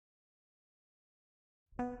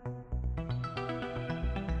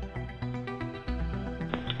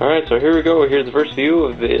Alright, so here we go. Here's the first view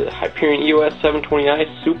of the Hyperion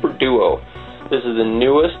EOS720i Super Duo. This is the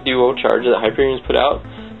newest Duo charger that Hyperion's put out.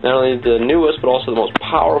 Not only the newest, but also the most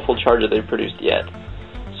powerful charger they've produced yet.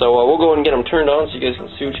 So we'll go and get them turned on so you guys can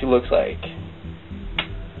see what she looks like.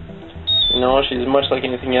 No, she's much like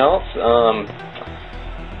anything else.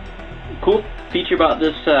 Cool feature about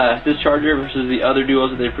this charger versus the other Duos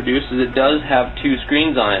that they produce is it does have two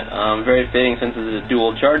screens on it. Very fitting since it's a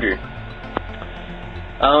dual charger.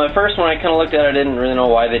 At first, when I kind of looked at it, I didn't really know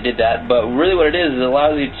why they did that, but really what it is it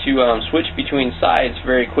allows you to switch between sides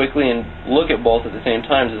very quickly and look at both at the same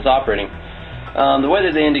time as it's operating. The way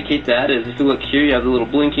that they indicate that is if you look here, you have the little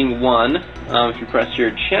blinking 1. If you press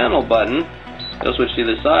your channel button, it'll switch to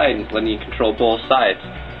the other side, letting you control both sides.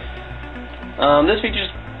 This feature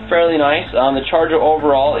is fairly nice. The charger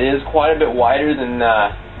overall is quite a bit wider than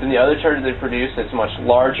the other charger they produce. It's much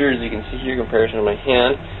larger, as you can see here, in comparison to my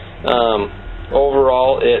hand.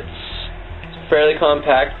 Overall, it's fairly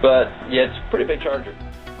compact, but yeah, it's a pretty big charger.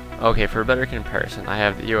 Okay, for a better comparison, I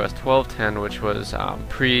have the EOS1210, which was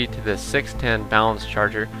pre to the 610 balanced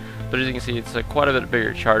charger, but as you can see, it's quite a bit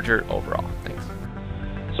bigger charger overall. Thanks.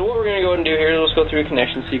 So what we're going to go ahead and do here is let's go through a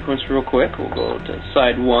connection sequence real quick. We'll go to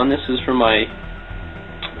side 1. This is for my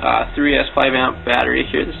 3S 5 amp battery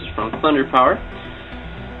here. This is from Thunder Power.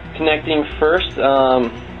 Connecting first.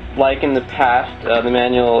 Like in the past, the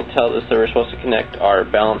manual tells us that we're supposed to connect our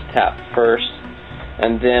balance tap first,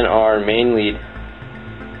 and then our main lead.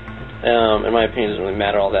 In my opinion, it doesn't really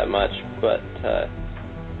matter all that much, but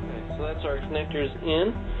so that's our connectors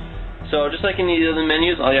in. So just like in the other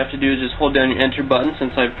menus, all you have to do is just hold down your enter button.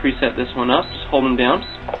 Since I've preset this one up, just hold them down.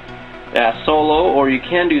 Solo, or you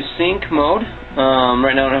can do sync mode.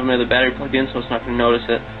 Right now I don't have my other battery plugged in, so it's not going to notice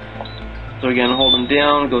it. So again, hold them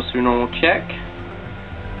down, goes through normal check.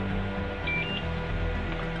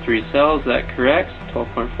 3 cells, that correct,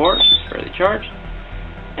 12.4, she's fairly charged.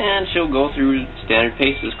 And she'll go through standard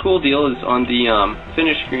paces. Cool deal is on the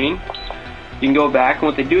finish screen, you can go back, and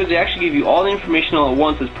what they do is they actually give you all the information all at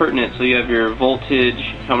once that's pertinent. So you have your voltage,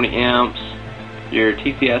 how many amps, your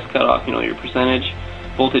TCS cutoff, your percentage,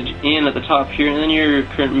 voltage in at the top here, and then your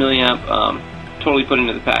current milliamp totally put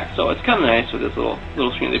into the pack. So it's kind of nice with this little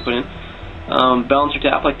screen they put in. Balancer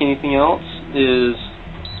tap, like anything else, is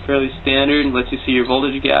fairly standard and lets you see your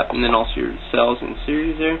voltage gap and then also your cells in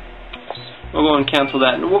series there. We'll go and cancel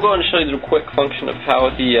that, and we'll go and show you the quick function of how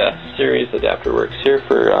the series adapter works here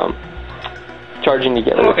for charging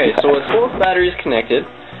together. Okay, so with both batteries connected,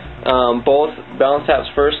 both balance taps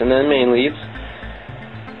first and then main leads.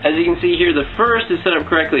 As you can see here, the first is set up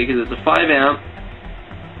correctly because it's a 5 amp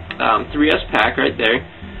 3S pack right there.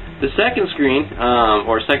 The second screen,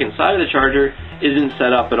 or second side of the charger, isn't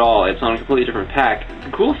set up at all. It's on a completely different pack.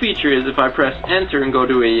 The cool feature is if I press enter and go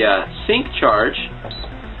to a sync charge,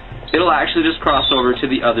 it'll actually just cross over to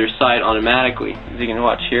the other side automatically. As you can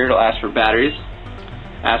watch here, it'll ask for batteries.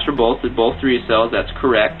 Ask for both 3 cells, that's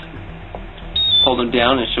correct. Hold them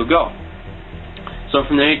down and she'll go. So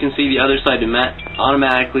from there you can see the other side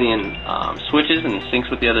automatically and switches and syncs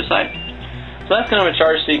with the other side. So that's kind of a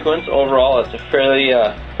charge sequence. Overall, it's a fairly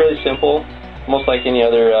simple, most like any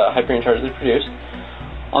other Hyperion charger they produced.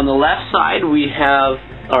 On the left side we have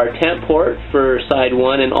our temp port for side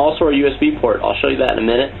 1 and also our USB port. I'll show you that in a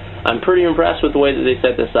minute. I'm pretty impressed with the way that they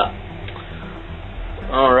set this up.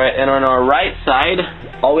 Alright, and on our right side,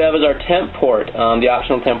 all we have is our temp port. The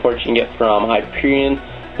optional temp port you can get from Hyperion.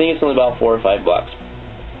 I think it's only about $4 or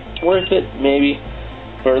 $5. Worth it, maybe.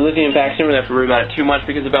 For lithium packs, you don't have to worry about it too much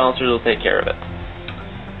because the balancers will take care of it.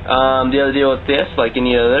 The other deal with this, like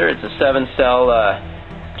any other, it's a 7-cell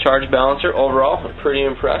charge balancer. Overall, I'm pretty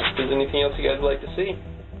impressed. If there's anything else you guys would like to see,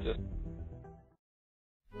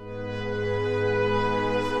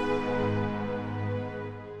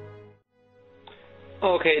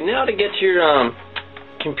 Okay, now to get your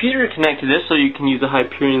computer connected to this so you can use the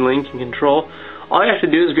Hyperion link and control, all you have to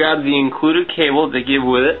do is grab the included cable they give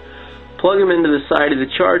with it, plug them into the side of the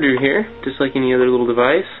charger here, just like any other little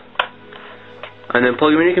device, and then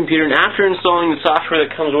plug them in your computer. And after installing the software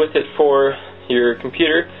that comes with it for your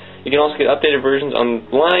computer, you can also get updated versions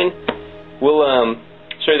online. We'll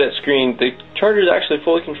show you that screen. The charger is actually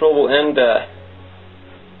fully controllable and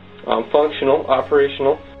functional,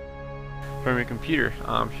 operational. From your computer,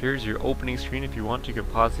 here's your opening screen. If you want, you can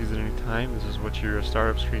pause these at any time. This is what your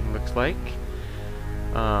startup screen looks like.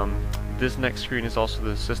 This next screen is also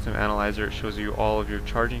the system analyzer. It shows you all of your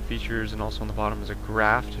charging features, and also on the bottom is a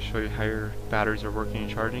graph to show you how your batteries are working and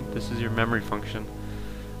charging. This is your memory function.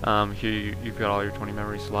 Here you've got all your 20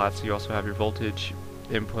 memory slots. You also have your voltage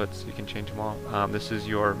inputs, you can change them all. This is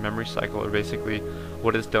your memory cycle, or basically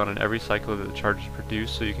what is done in every cycle that the charger is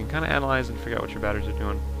produced, so you can kind of analyze and figure out what your batteries are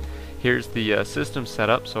doing. Here's the system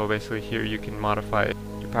setup, so basically here you can modify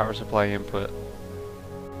your power supply input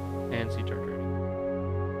and C charger.